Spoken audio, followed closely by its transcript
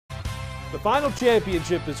The final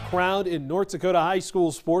championship is crowned in North Dakota high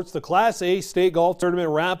school sports. The Class A state golf tournament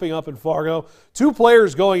wrapping up in Fargo. Two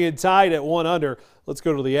players going in tied at 1 under. Let's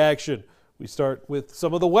go to the action. We start with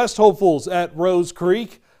some of the West hopefuls at Rose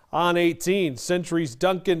Creek. On 18, Century's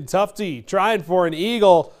Duncan Tufte trying for an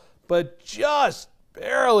eagle, but just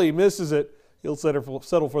barely misses it. He'll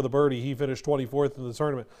settle for the birdie. He finished 24th in the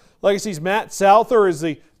tournament. Legacy's Matt Souther is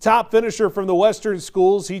the top finisher from the Western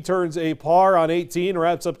schools. He turns a par on 18 and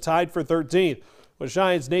wraps up tied for 13th. With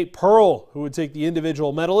Cheyenne's Nate Pearl, who would take the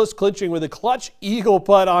individual medalist, clinching with a clutch eagle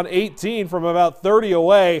putt on 18 from about 30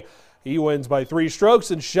 away. He wins by 3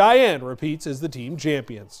 strokes, and Cheyenne repeats as the team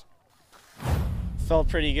champions. Felt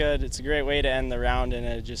pretty good. It's a great way to end the round, and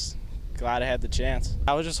I'm just glad I had the chance.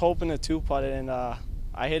 I was just hoping to 2-putt it, and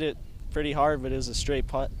I hit it pretty hard, but it was a straight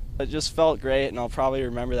putt. It just felt great, and I'll probably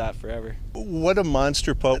remember that forever. What a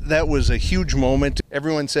monster putt. That was a huge moment.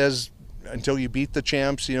 Everyone says until you beat the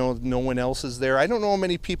champs, you know, no one else is there. I don't know how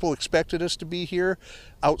many people expected us to be here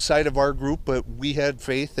outside of our group, but we had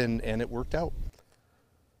faith, and it worked out.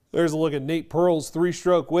 There's a look at Nate Pearl's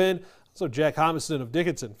 3-stroke win. So Jack Homiston of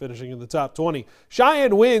Dickinson finishing in the top 20.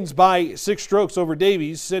 Cheyenne wins by 6 strokes over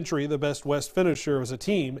Davies. Century, the best West finisher as a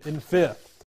team, in 5th.